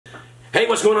Hey,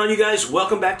 what's going on, you guys?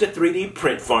 Welcome back to 3D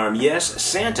Print Farm. Yes,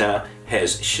 Santa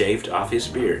has shaved off his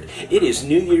beard. It is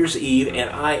New Year's Eve, and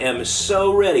I am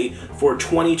so ready for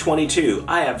 2022.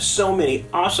 I have so many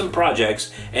awesome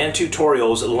projects and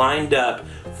tutorials lined up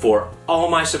for all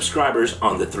my subscribers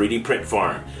on the 3D Print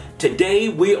Farm. Today,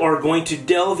 we are going to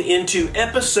delve into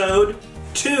episode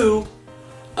 2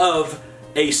 of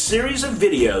a series of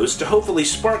videos to hopefully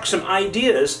spark some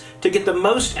ideas to get the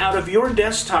most out of your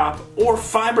desktop or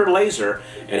fiber laser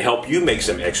and help you make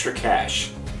some extra cash.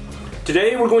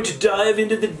 Today we're going to dive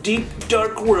into the deep,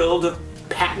 dark world of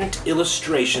patent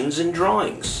illustrations and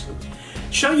drawings.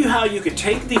 Show you how you could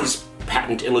take these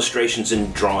patent illustrations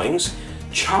and drawings,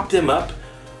 chop them up,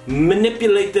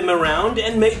 manipulate them around,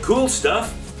 and make cool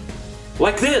stuff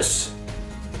like this.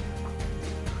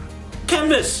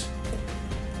 Canvas!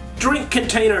 Drink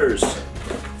containers,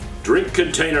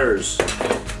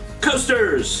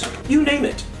 coasters, you name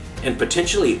it, and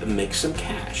potentially make some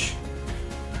cash.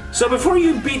 So before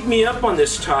you beat me up on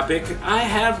this topic, I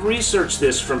have researched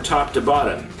this from top to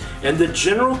bottom, and the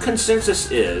general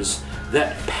consensus is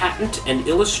that patent and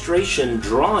illustration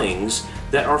drawings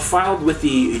that are filed with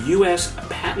the U.S.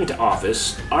 Patent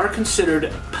Office are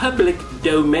considered public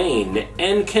domain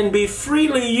and can be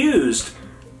freely used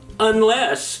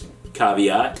unless,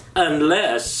 caveat,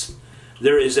 unless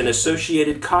there is an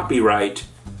associated copyright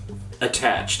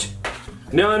attached.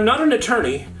 Now, I'm not an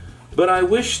attorney, but I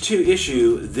wish to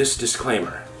issue this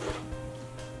disclaimer.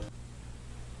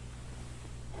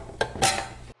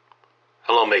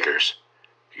 Hello, makers.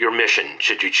 Your mission,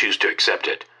 should you choose to accept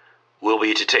it, will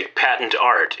be to take patent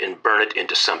art and burn it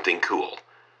into something cool.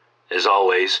 As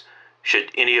always,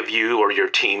 should any of you or your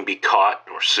team be caught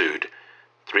or sued,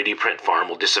 3D Print Farm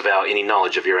will disavow any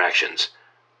knowledge of your actions.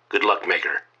 Good luck,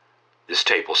 maker. This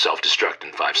tape will self-destruct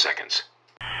in 5 seconds.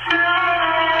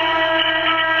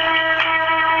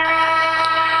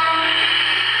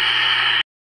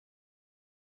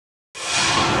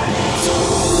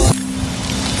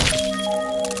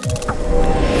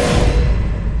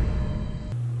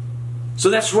 So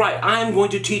that's right, I'm going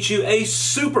to teach you a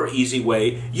super easy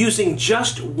way using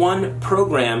just one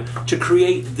program to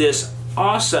create this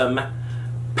awesome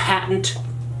patent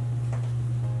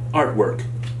artwork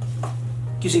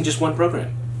using just one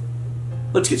program.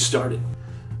 Let's get started.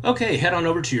 Okay, head on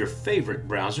over to your favorite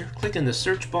browser, click in the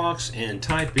search box and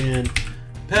type in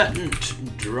patent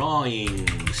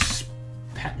drawings.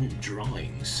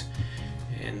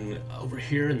 And over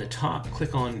here in the top,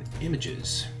 click on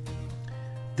images.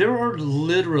 There are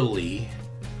literally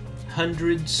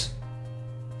hundreds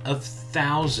of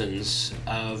thousands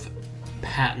of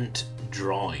patent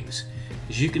drawings.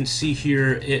 As you can see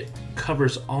here, it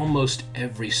covers almost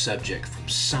every subject, from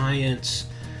science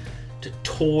to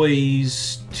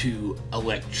toys to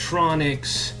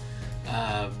electronics.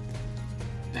 In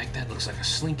fact, that looks like a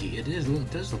slinky. It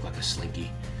does look like a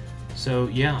slinky. So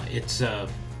yeah, it's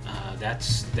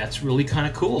that's really kind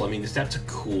of cool. I mean, that's a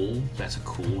cool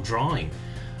drawing.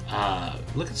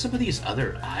 Look at some of these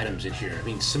other items in here. I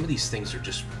mean, some of these things are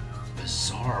just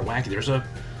bizarre, wacky. There's a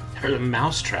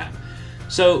mousetrap.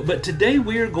 So, but today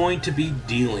we're going to be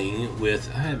dealing with,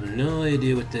 I have no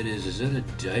idea what that is. Is that a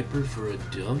diaper for a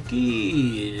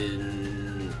donkey?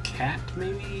 Cat,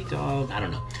 maybe? Dog? I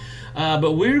don't know.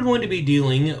 But we're going to be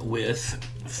dealing with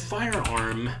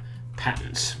firearm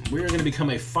patents. We're going to become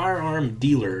a firearm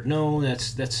dealer. No,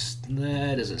 that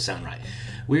doesn't sound right.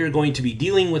 We are going to be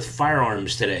dealing with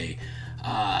firearms today.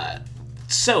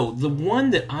 So the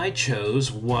one that I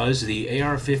chose was the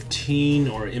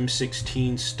AR-15 or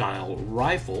M16 style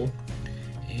rifle,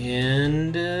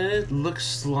 and it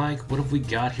looks like, what have we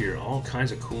got here? All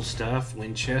kinds of cool stuff.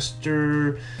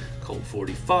 Winchester, Colt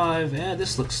 45.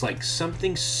 This looks like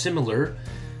something similar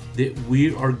that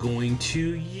we are going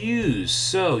to use.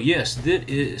 So yes,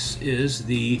 this is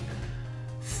the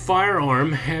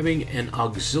firearm having an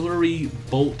auxiliary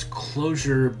bolt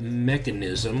closure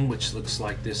mechanism, which looks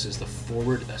like this is the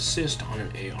forward assist on an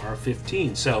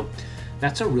AR-15. So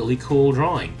that's a really cool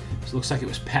drawing. So it looks like it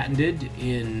was patented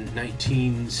in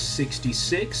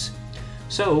 1966.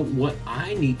 So what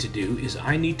I need to do is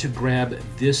I need to grab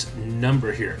this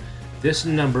number here. This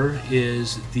number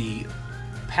is the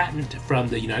patent from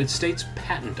the United States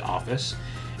Patent Office.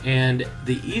 And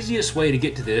the easiest way to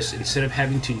get to this, instead of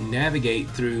having to navigate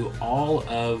through all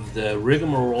of the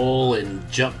rigmarole and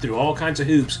jump through all kinds of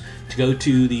hoops to go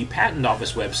to the Patent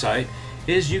Office website,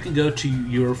 is you can go to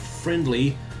your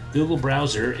friendly Google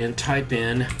browser and type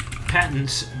in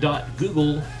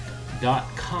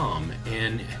patents.google.com.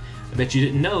 And I bet you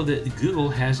didn't know that Google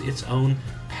has its own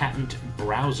patent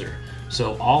browser.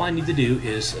 So all I need to do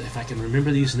is, if I can remember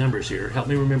these numbers here, help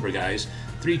me remember, guys.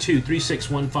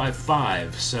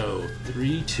 3236155. So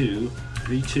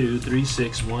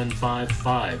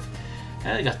 323236155.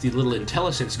 I got the little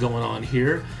IntelliSense going on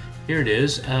here. Here it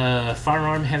is.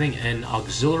 Firearm having an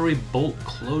auxiliary bolt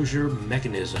closure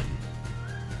mechanism.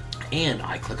 And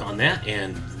I click on that,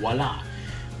 and voila.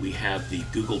 We have the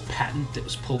Google patent that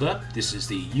was pulled up. This is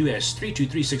the US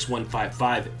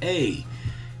 3236155A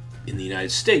in the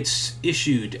United States,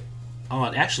 issued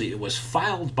on, actually it was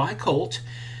filed by Colt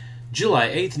July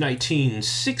 8th,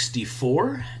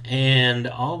 1964. And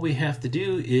all we have to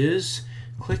do is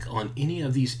click on any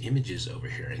of these images over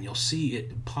here, and you'll see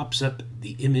it pops up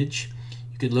the image.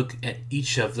 You could look at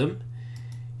each of them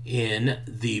in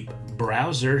the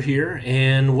browser here,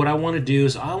 and what I want to do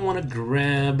is I want to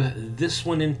grab this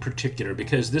one in particular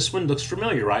because this one looks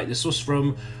familiar, right? This was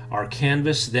from our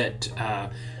canvas that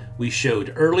we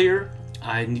showed earlier.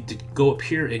 I need to go up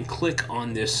here and click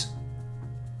on this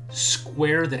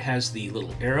square that has the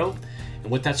little arrow,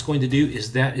 and what that's going to do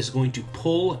is that is going to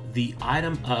pull the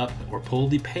item up, or pull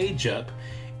the page up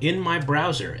in my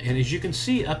browser. And as you can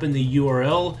see up in the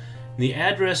URL, the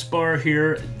address bar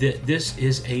here, that this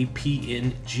is a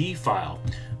PNG file,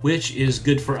 which is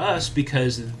good for us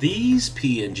because these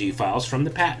PNG files from the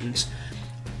patents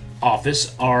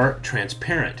office are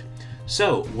transparent.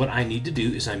 So what I need to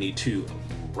do is I need to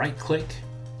right click,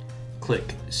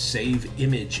 click Save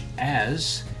Image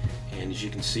As, and as you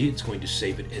can see it's going to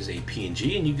save it as a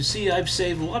PNG. And you can see I've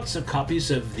saved lots of copies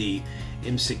of the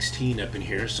M16 up in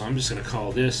here, so I'm just going to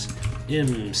call this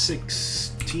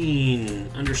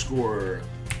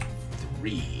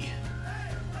M16_3.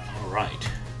 Alright,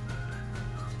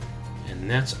 and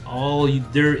that's all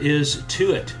there is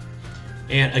to it.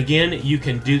 And again, you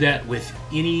can do that with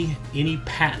any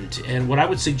patent. And what I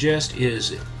would suggest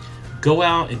is go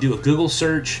out and do a Google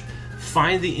search,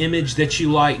 find the image that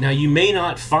you like. Now you may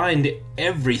not find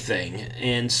everything,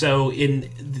 and so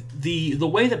in the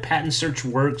way the patent search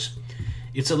works,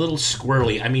 it's a little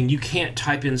squirrely. I mean, you can't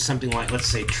type in something like, let's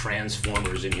say,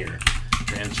 Transformers in here.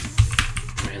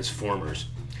 Transformers.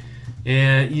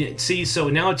 And you see, so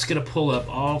now it's going to pull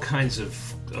up all kinds of,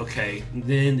 okay,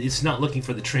 then it's not looking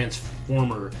for the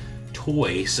Transformer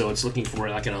toy, so it's looking for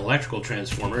like an electrical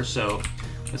transformer. So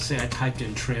let's say I typed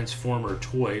in Transformer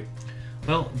toy.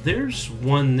 Well, there's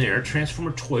one there,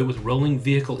 Transformer toy with rolling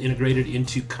vehicle integrated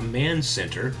into command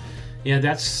center. Yeah,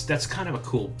 that's kind of a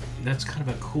cool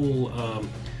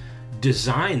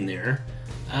design there.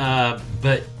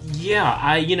 But yeah,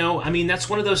 I mean that's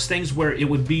one of those things where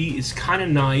it's kind of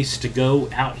nice to go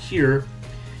out here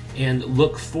and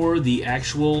look for the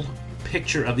actual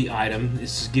picture of the item.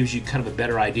 This gives you kind of a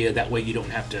better idea. That way you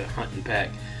don't have to hunt and peck.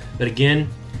 But again,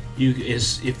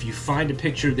 if you find a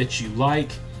picture that you like,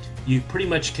 you pretty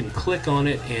much can click on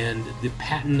it, and the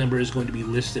patent number is going to be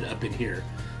listed up in here.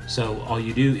 So all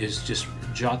you do is just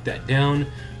jot that down,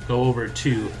 go over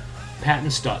to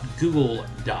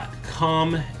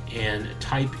patents.google.com and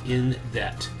type in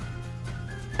that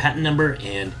patent number,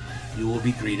 and you will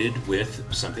be greeted with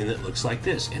something that looks like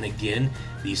this. And again,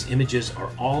 these images are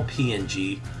all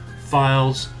PNG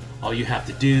files. All you have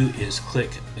to do is click,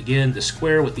 again, the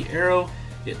square with the arrow.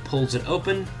 It pulls it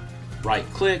open, right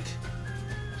click,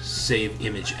 save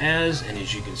image as, and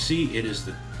as you can see, it is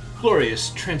the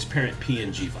glorious transparent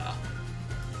PNG file.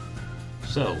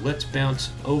 So let's bounce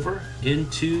over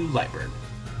into LightBurn.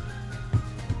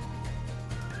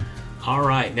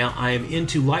 Alright, now I am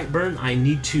into LightBurn. I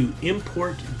need to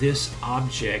import this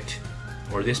object,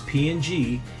 or this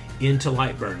PNG, into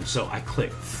LightBurn. So I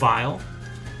click File,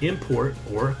 Import,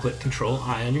 or click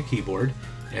Control-I on your keyboard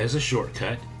as a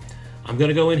shortcut. I'm going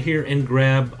to go in here and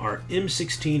grab our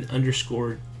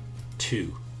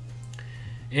M16_2.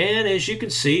 And as you can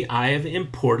see, I have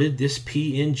imported this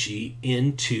PNG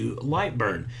into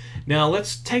LightBurn. Now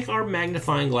let's take our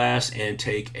magnifying glass and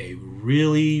take a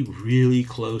really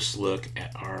close look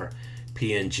at our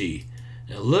PNG.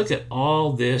 Now look at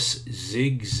all this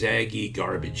zigzaggy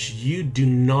garbage. You do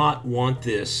not want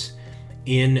this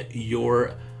in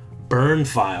your burn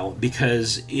file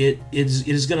because it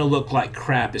is going to look like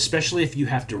crap, especially if you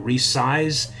have to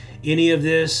resize any of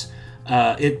this.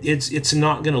 It's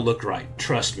not going to look right,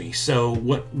 trust me. So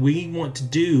what we want to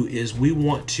do is we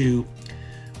want to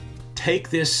take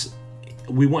this,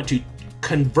 we want to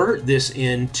convert this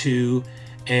into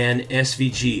an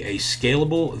SVG, a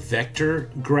scalable vector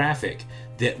graphic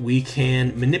that we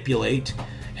can manipulate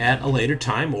at a later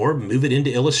time, or move it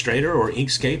into Illustrator or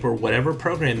Inkscape or whatever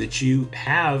program that you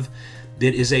have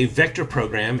that is a vector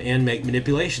program, and make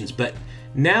manipulations. But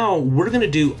now we're going to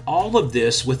do all of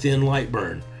this within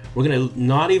LightBurn. We're going to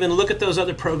not even look at those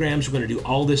other programs. We're going to do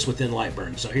all this within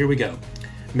LightBurn. So here we go.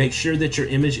 Make sure that your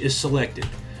image is selected.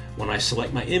 When I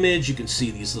select my image, you can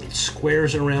see these little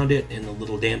squares around it and the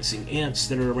little dancing ants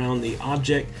that are around the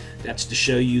object. That's to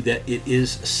show you that it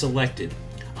is selected.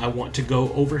 I want to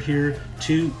go over here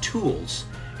to Tools,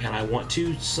 and I want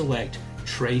to select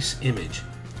Trace Image.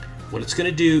 What it's going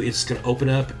to do is it's going to open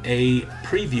up a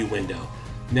preview window.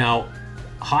 Now,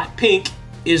 hot pink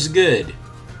is good.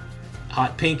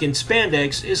 Hot pink in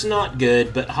spandex is not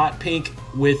good, but hot pink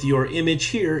with your image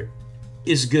here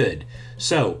is good.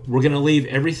 So we're going to leave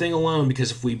everything alone, because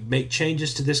if we make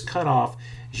changes to this cutoff,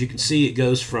 as you can see, it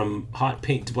goes from hot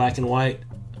pink to black and white.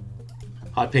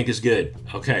 Hot pink is good.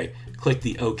 Okay, click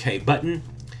the OK button.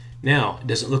 Now, it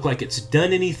doesn't look like it's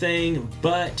done anything,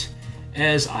 but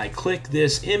as I click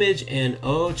this image, and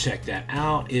oh, check that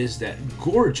out, is that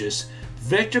gorgeous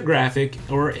vector graphic,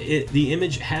 or the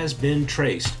image has been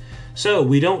traced. So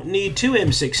we don't need two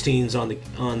M16s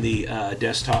on the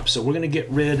desktop, so we're going to get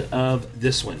rid of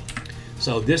this one.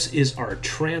 So this is our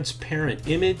transparent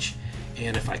image,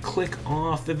 and if I click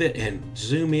off of it and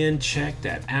zoom in, check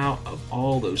that out, of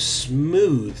all those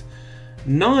smooth,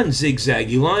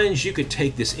 non-zigzaggy lines, you could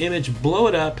take this image, blow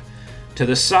it up to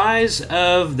the size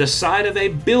of the side of a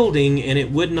building, and it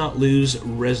would not lose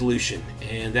resolution.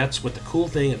 And that's what the cool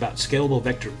thing about scalable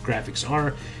vector graphics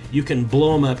are. You can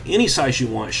blow them up any size you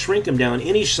want, shrink them down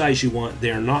any size you want.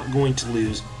 They're not going to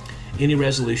lose any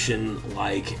resolution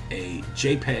like a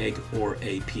JPEG or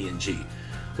a PNG.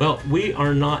 Well, we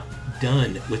are not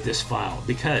done with this file,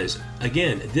 because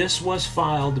again, this was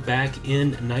filed back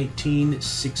in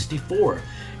 1964,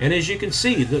 and as you can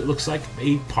see, that looks like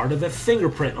a part of a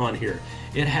fingerprint on here.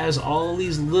 It has all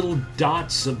these little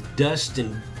dots of dust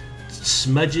and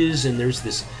smudges, and there's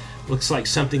this, looks like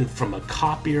something from a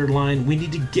copier line. We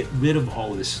need to get rid of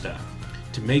all of this stuff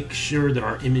to make sure that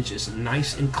our image is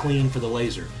nice and clean for the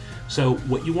laser. So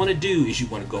what you want to do is you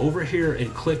want to go over here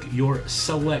and click your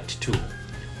select tool.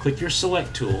 Click your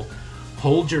select tool,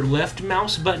 hold your left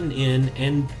mouse button in,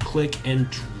 and click and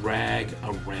drag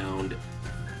around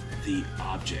the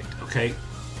object, okay?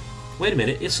 Wait a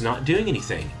minute, it's not doing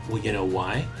anything. Well, you know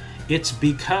why? It's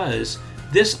because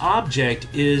this object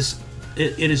is,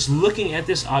 it is looking at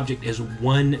this object as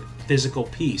one physical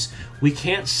piece. We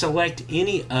can't select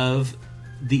any of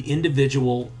the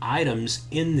individual items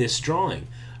in this drawing.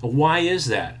 Why is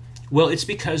that? Well, it's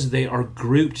because they are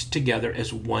grouped together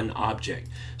as one object.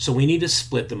 So we need to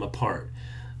split them apart.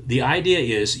 The idea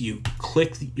is you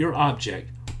click your object,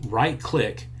 right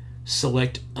click,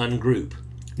 select ungroup.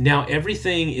 Now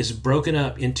everything is broken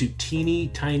up into teeny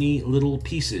tiny little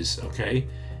pieces, okay?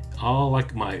 All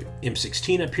like my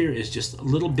M16 up here is just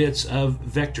little bits of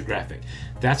vector graphic.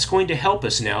 That's going to help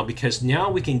us now, because now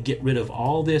we can get rid of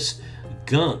all this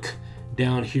gunk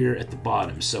down here at the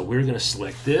bottom. So we're going to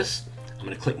select this. I'm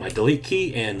going to click my delete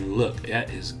key, and look, that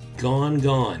is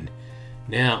gone.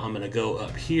 Now I'm going to go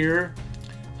up here.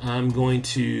 I'm going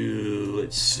to,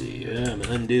 let's see, I'm going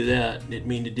to undo that. Didn't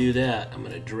mean to do that. I'm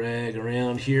going to drag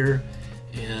around here,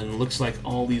 and looks like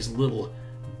all these little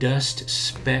dust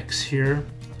specks here.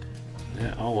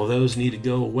 All of those need to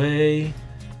go away.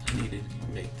 I need to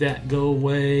make that go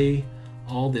away.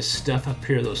 All this stuff up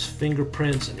here, those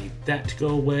fingerprints, I need that to go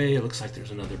away. It looks like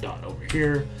there's another dot over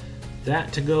here.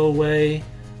 That to go away.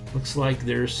 Looks like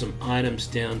there's some items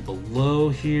down below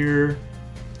here.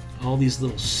 All these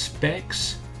little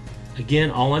specks.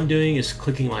 Again, all I'm doing is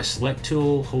clicking my select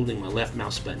tool, holding my left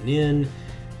mouse button in,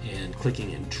 and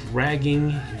clicking and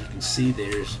dragging, and you can see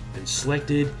there's been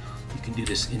selected. You can do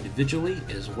this individually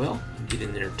as well. Get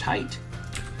in there tight,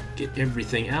 get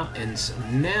everything out, and so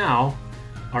now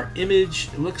our image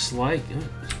looks like,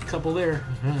 there's a couple there,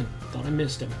 I thought I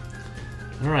missed them.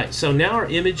 Alright, so now our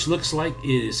image looks like it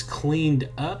is cleaned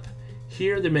up.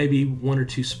 Here there may be one or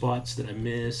two spots that I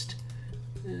missed.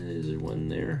 Is there one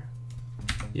there?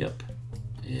 Yep,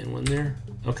 and one there.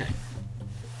 Okay.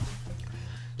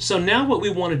 So now what we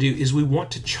want to do is we want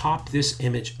to chop this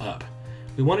image up.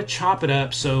 We want to chop it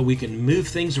up so we can move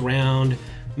things around,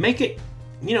 make it,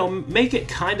 you know, make it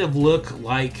kind of look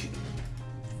like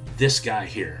this guy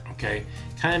here, okay?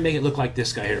 Kind of make it look like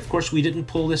this guy here. Of course, we didn't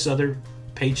pull this other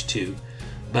page 2,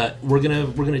 but we're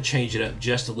gonna change it up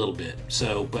just a little bit.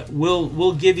 So, but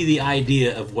we'll give you the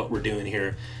idea of what we're doing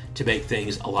here to make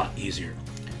things a lot easier.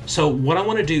 So what I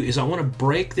want to do is I want to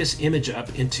break this image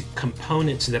up into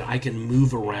components that I can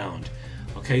move around.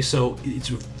 Okay, so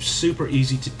it's super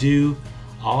easy to do.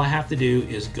 All I have to do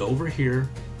is go over here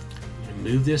and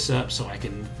move this up so I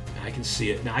can see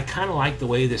it. Now I kind of like the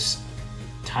way this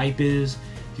type is.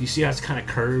 You see how it's kind of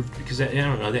curved, because I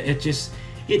don't know,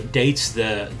 it dates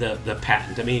the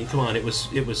patent. I mean, come on, it was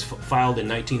filed in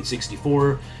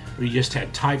 1964. We just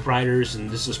had typewriters, and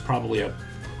this is probably a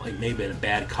like maybe in a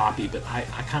bad copy, but I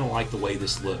kind of like the way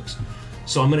this looks.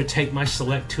 So I'm going to take my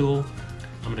select tool,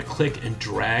 I'm going to click and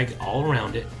drag all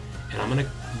around it, and I'm going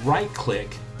to right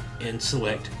click and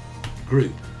select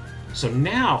group. So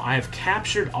now I've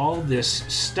captured all this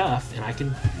stuff and I can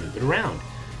move it around.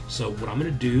 So what I'm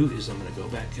going to do is I'm going to go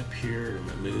back up here, I'm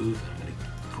going to move, I'm going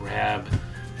to grab,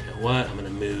 you know what, I'm going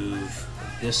to move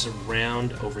this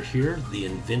around over here, the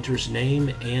inventor's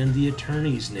name and the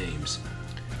attorney's names.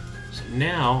 So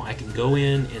now I can go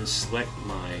in and select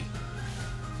my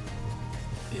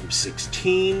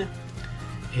M16,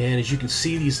 and as you can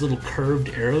see these little curved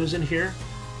arrows in here,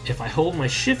 if I hold my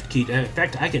shift key, in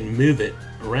fact I can move it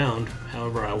around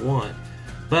however I want,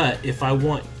 but if I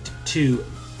want to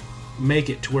make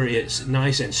it to where it's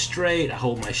nice and straight, I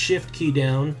hold my shift key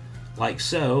down like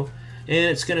so, and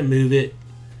it's going to move it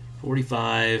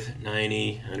 45,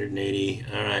 90, 180.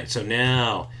 All right, so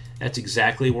now that's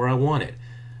exactly where I want it.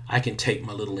 I can take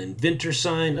my little inventor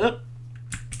sign up.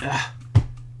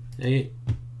 Hey,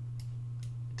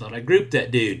 thought I grouped that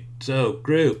dude. So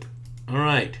group. All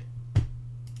right.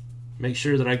 Make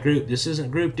sure that I group. This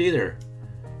isn't grouped either.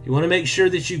 You want to make sure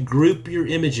that you group your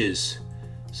images.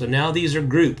 So now these are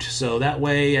grouped, so that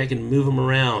way I can move them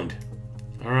around.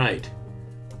 All right.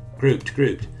 Grouped.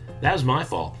 That was my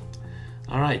fault.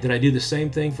 All right, did I do the same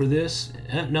thing for this?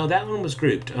 No, that one was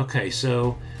grouped. Okay,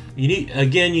 so you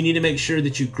need to make sure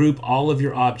that you group all of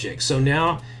your objects. So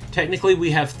now, technically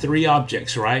we have 3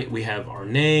 objects, right? We have our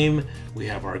name, we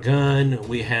have our gun,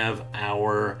 we have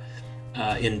our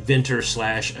inventor /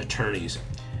 attorneys.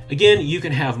 Again, you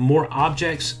can have more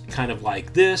objects kind of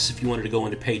like this. If you wanted to go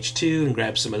into page 2 and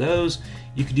grab some of those,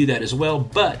 you could do that as well,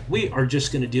 but we are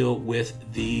just going to deal with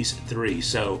these 3.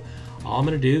 So all I'm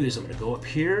going to do is I'm going to go up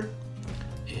here,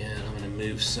 and I'm going to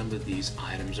move some of these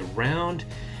items around,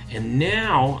 and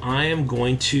now I am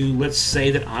going to, let's say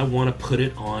that I want to put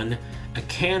it on a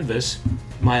canvas,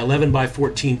 my 11 by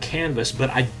 14 canvas, but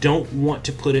I don't want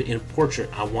to put it in portrait.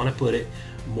 I want to put it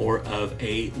more of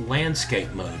a landscape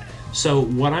mode. So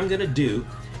what I'm going to do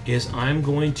is I'm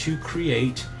going to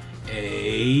create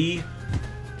a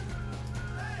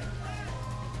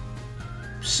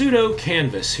pseudo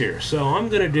canvas here. So I'm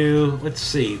going to do, let's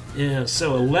see,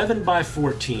 so 11 by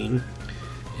 14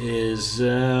 is,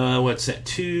 what's that,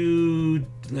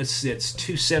 let's see, it's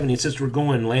 270, since we're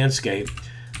going landscape,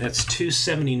 that's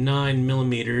 279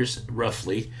 millimeters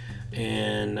roughly,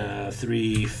 and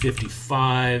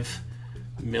 355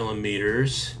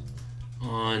 millimeters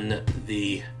on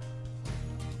the,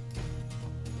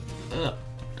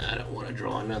 I don't want to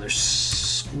draw another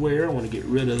square, I want to get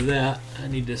rid of that. I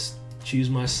need to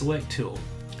choose my select tool.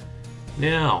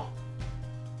 Now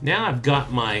I've got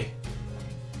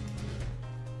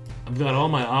all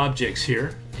my objects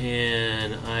here,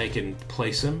 and I can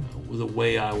place them the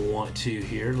way I want to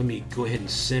here. Let me go ahead and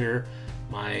center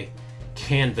my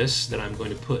canvas that I'm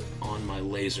going to put on my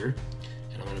laser,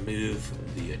 and I'm going to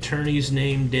move the attorney's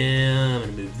name down, I'm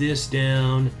going to move this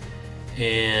down,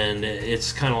 and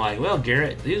it's kind of like, well,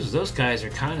 Garrett, those guys are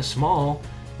kind of small.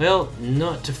 Well,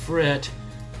 not to fret.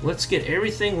 Let's get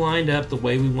everything lined up the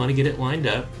way we want to get it lined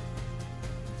up.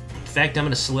 In fact, I'm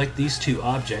going to select these 2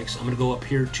 objects. I'm going to go up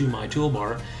here to my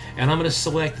toolbar, and I'm going to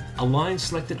select align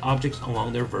selected objects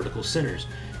along their vertical centers.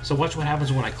 So watch what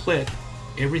happens when I click.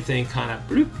 Everything kind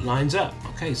of lines up.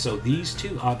 Okay, so these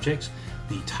 2 objects,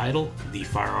 the title, the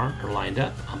firearm, are lined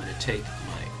up. I'm going to take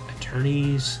my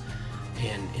attorney's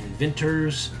and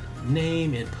inventor's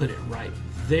name and put it right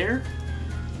there.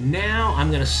 Now I'm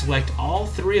going to select all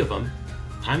 3 of them.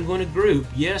 I'm going to group.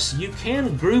 Yes, you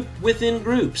can group within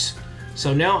groups.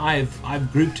 So now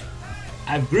I've grouped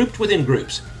within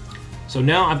groups. So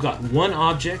now I've got one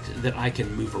object that I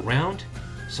can move around.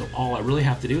 So all I really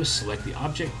have to do is select the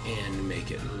object and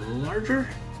make it larger.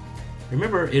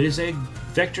 Remember, it is a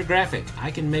vector graphic.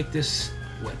 I can make this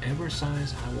whatever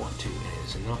size I want to, and it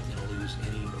is not going to lose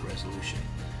any resolution.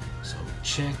 So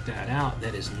check that out.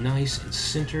 That is nice and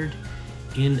centered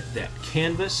in that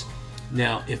canvas.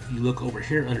 Now, if you look over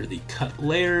here under the cut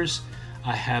layers,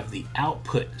 I have the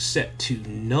output set to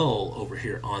null over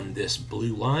here on this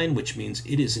blue line, which means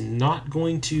it is not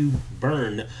going to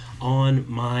burn on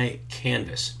my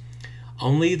canvas.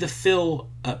 Only the fill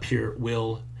up here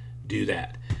will do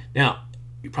that. Now,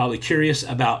 you're probably curious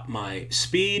about my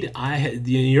speed.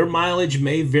 Your mileage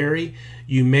may vary.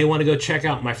 You may want to go check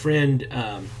out my friend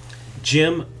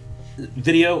Jim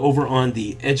video over on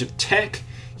the Edge of Tech.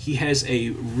 He has a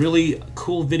really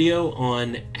cool video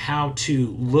on how to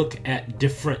look at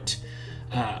different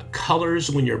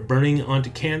colors when you're burning onto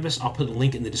canvas. I'll put a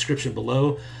link in the description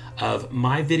below of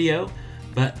my video.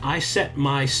 But I set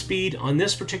my speed on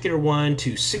this particular one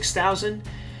to 6,000,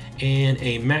 and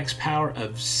a max power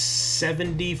of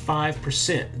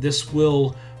 75%. This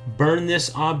will burn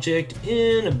this object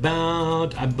in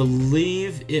about, I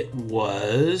believe it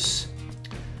was,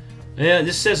 yeah,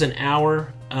 this says an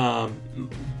hour.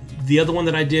 The other one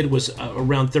that I did was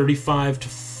around 35 to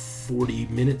 40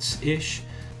 minutes-ish.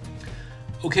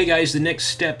 Okay guys, the next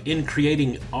step in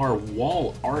creating our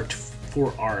wall art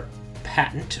for our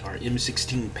patent, our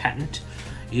M16 patent,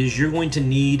 is you're going to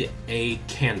need a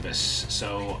canvas.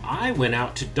 So I went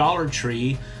out to Dollar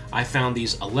Tree. I found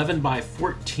these 11 by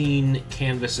 14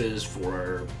 canvases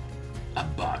for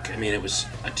 $1. I mean, it was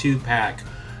a 2-pack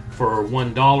for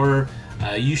 $1.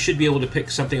 You should be able to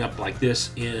pick something up like this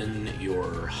in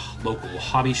your local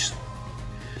hobby store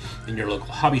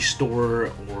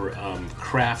or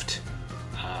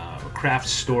craft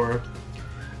store.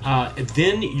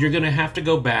 Then you're going to have to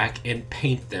go back and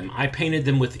paint them. I painted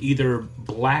them with either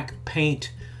black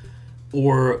paint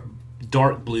or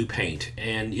dark blue paint,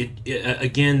 and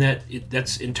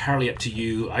that's entirely up to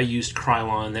you. I used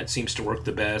Krylon. That seems to work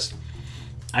the best.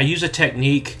 I use a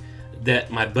technique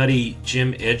that my buddy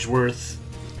Jim Edgeworth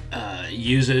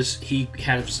uses. He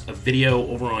has a video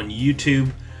over on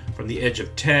YouTube from the Edge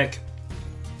of Tech,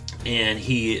 and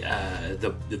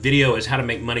the video is how to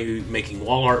make money making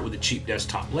wall art with a cheap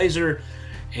desktop laser.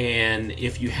 And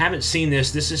if you haven't seen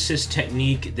this, this is his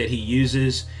technique that he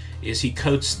uses. Is he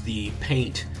coats the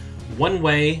paint one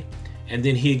way and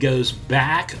then he goes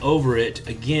back over it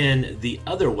again the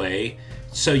other way,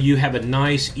 so you have a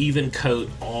nice even coat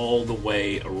all the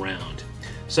way around.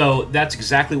 So that's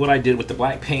exactly what I did with the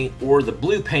black paint or the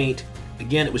blue paint.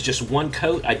 Again, it was just one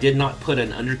coat. I did not put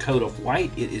an undercoat of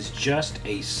white. It is just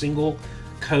a single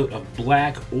coat of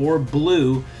black or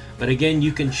blue. But again,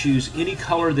 you can choose any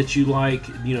color that you like,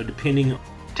 you know, depending.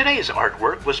 Today's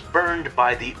artwork was burned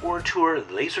by the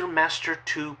Ortur Laser Master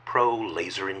 2 Pro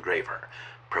Laser Engraver,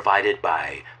 provided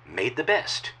by Made the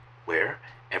Best, where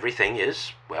everything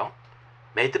is, well,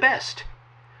 made the best.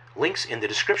 Links in the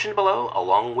description below,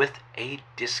 along with a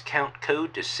discount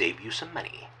code to save you some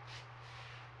money.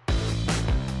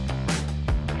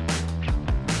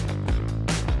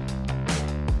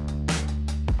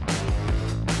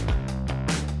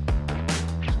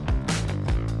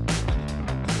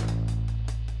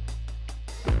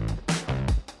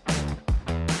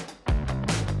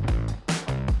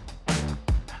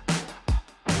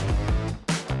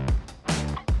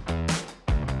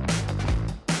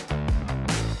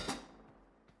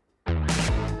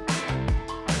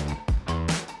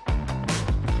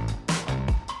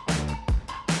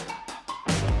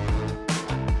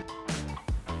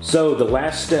 So the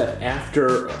last step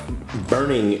after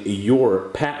burning your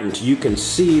patent, you can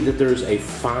see that there's a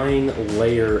fine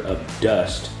layer of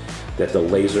dust that the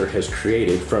laser has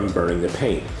created from burning the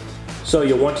paint. So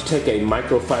you'll want to take a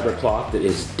microfiber cloth that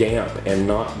is damp and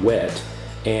not wet,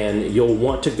 and you'll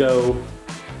want to go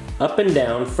up and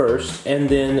down first and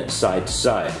then side to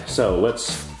side. So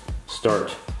let's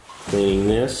start cleaning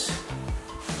this,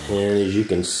 and as you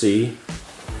can see,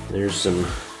 there's some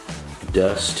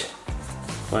dust.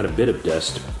 Quite a bit of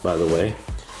dust, by the way.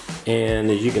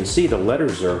 And as you can see, the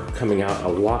letters are coming out a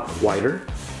lot whiter.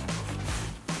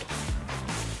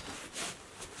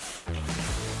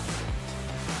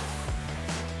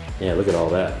 Yeah, look at all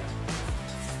that.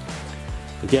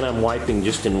 Again, I'm wiping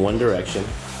just in one direction,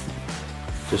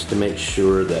 just to make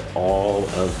sure that all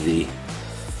of the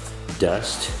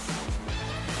dust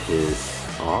is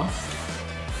off.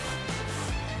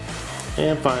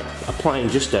 And applying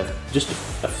just a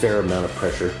fair amount of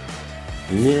pressure.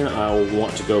 And then I'll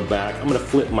want to go back. I'm going to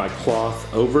flip my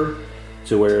cloth over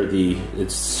to where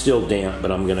it's still damp, but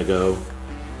I'm going to go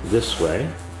this way.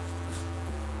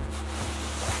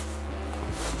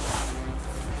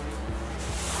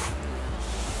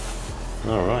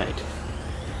 All right.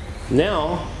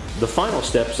 Now, the final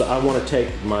steps, I want to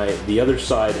take the other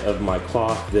side of my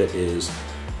cloth that is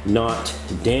not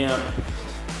damp.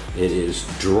 It is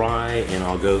dry, and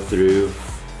I'll go through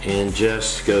and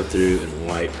just go through and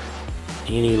wipe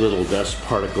any little dust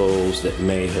particles that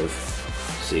may have,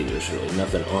 see, there's really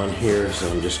nothing on here, so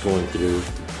I'm just going through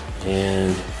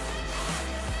and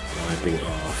wiping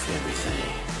off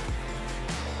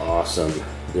everything. Awesome,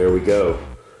 there we go.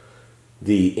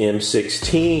 The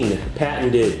M16,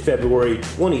 patented February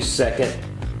 22nd,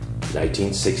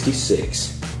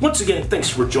 1966. Once again, thanks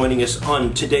for joining us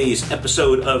on today's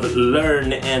episode of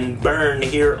Learn and Burn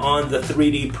here on the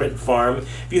 3D Print Farm.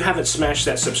 If you haven't smashed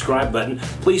that subscribe button,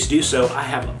 please do so. I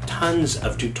have tons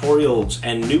of tutorials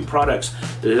and new products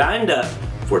lined up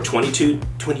for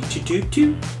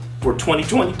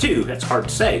 2022, that's hard to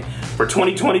say, for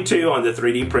 2022 on the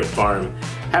 3D Print Farm.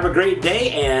 Have a great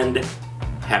day and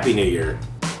Happy New Year.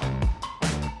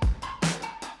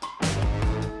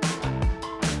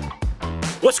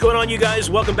 What's going on, you guys?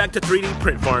 Welcome back to 3D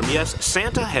Print Farm. Yes,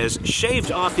 Santa has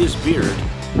shaved off his beard.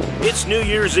 It's New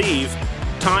Year's Eve.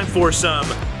 Time for some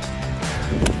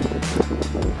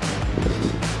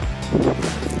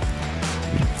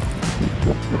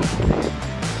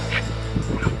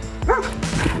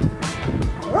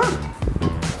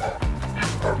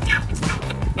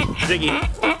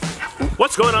Ziggy.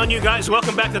 What's going on, you guys?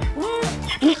 Welcome back to...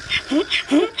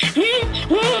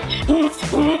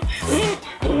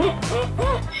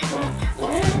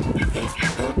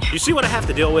 You see what I have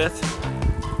to deal with?